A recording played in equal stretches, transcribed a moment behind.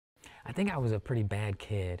I think I was a pretty bad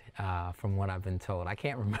kid from what I've been told. I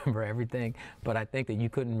can't remember everything, but I think that you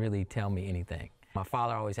couldn't really tell me anything. My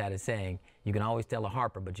father always had a saying, you can always tell a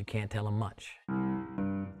Harper, but you can't tell him much.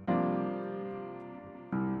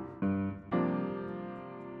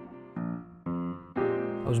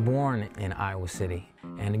 I was born in Iowa City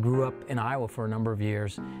and grew up in Iowa for a number of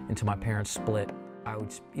years until my parents split. I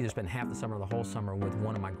would either spend half the summer or the whole summer with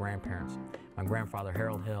one of my grandparents. My grandfather,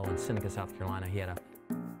 Harold Hill, in Seneca, South Carolina, he had a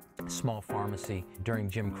small pharmacy. During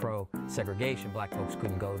Jim Crow segregation, black folks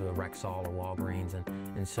couldn't go to a Rexall or Walgreens,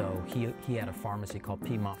 and so he had a pharmacy called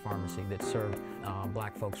Piedmont Pharmacy that served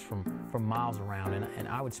black folks from miles around, and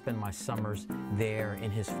I would spend my summers there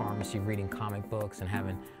in his pharmacy reading comic books and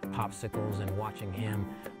having popsicles and watching him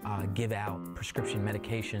give out prescription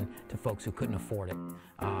medication to folks who couldn't afford it.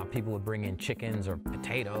 People would bring in chickens or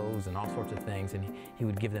potatoes and all sorts of things, and he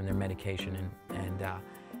would give them their medication,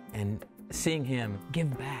 and seeing him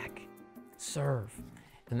give back, serve,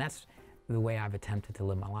 and that's the way I've attempted to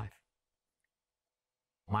live my life.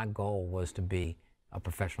 My goal was to be a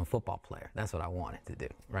professional football player. That's what I wanted to do,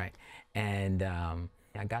 right? And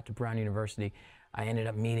I got to Brown University. I ended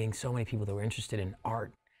up meeting so many people that were interested in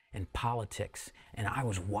art and politics, and I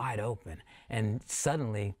was wide open. And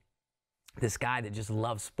suddenly, this guy that just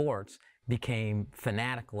loved sports became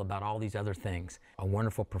fanatical about all these other things. A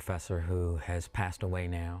wonderful professor who has passed away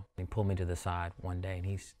now, he pulled me to the side one day and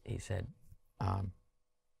he said,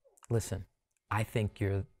 listen, I think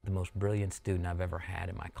you're the most brilliant student I've ever had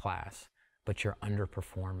in my class, but you're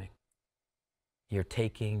underperforming. You're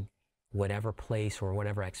taking whatever place or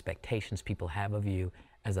whatever expectations people have of you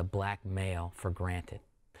as a black male for granted.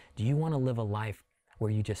 Do you want to live a life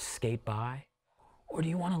where you just skate by? Or do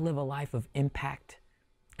you want to live a life of impact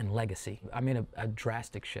and legacy? I made a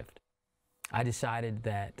drastic shift. I decided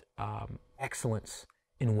that excellence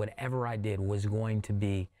in whatever I did was going to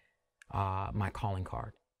be my calling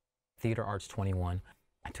card. Theater Arts 21.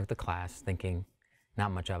 I took the class thinking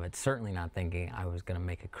not much of it, certainly not thinking I was going to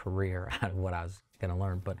make a career out of what I was going to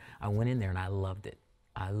learn, but I went in there and I loved it.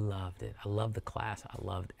 I loved it. I loved the class. I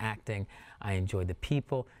loved acting. I enjoyed the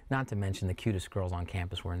people, not to mention the cutest girls on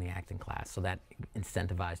campus were in the acting class, so that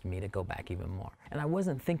incentivized me to go back even more. And I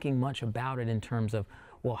wasn't thinking much about it in terms of,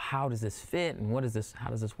 well, how does this fit and what is this, how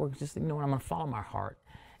does this work? Just, you know what, I'm going to follow my heart.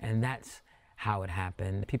 And that's how it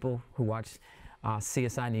happened. People who watch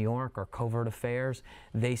CSI New York or Covert Affairs,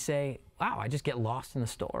 they say, wow, I just get lost in the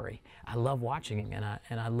story. I love watching it,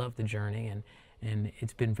 and I love the journey, and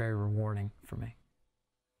it's been very rewarding for me.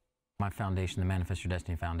 My foundation, the Manifest Your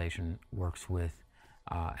Destiny Foundation, works with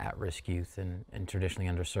at-risk youth and traditionally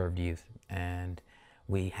underserved youth, and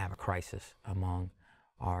we have a crisis among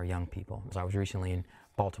our young people. So I was recently in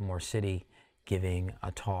Baltimore City giving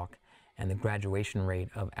a talk, and the graduation rate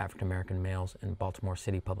of African-American males in Baltimore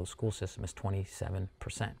City public school system is 27%.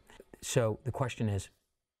 So the question is,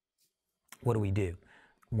 what do we do?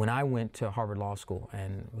 When I went to Harvard Law School,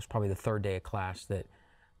 and it was probably the third day of class that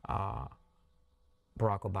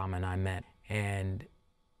Barack Obama and I met and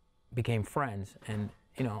became friends, and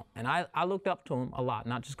you know, and I looked up to him a lot,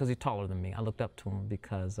 not just because he's taller than me. I looked up to him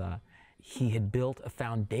because he had built a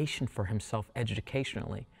foundation for himself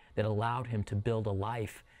educationally that allowed him to build a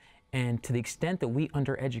life. And to the extent that we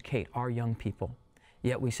undereducate our young people,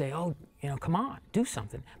 yet we say, oh, you know, come on, do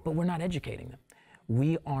something, but we're not educating them.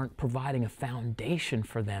 We aren't providing a foundation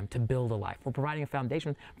for them to build a life. We're providing a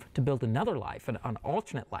foundation to build another life, an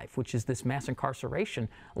alternate life, which is this mass incarceration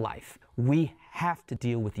life. We have to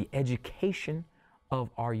deal with the education of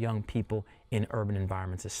our young people in urban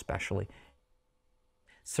environments especially.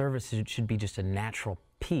 Service should be just a natural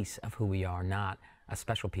piece of who we are, not a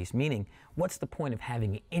special piece. Meaning, what's the point of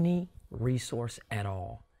having any resource at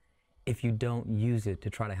all if you don't use it to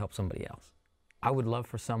try to help somebody else? I would love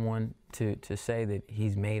for someone to say that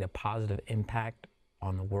he's made a positive impact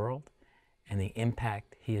on the world, and the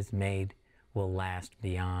impact he has made will last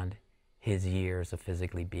beyond his years of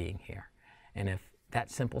physically being here. And if that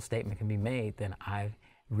simple statement can be made, then I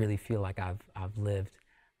really feel like I've lived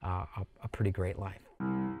a pretty great life.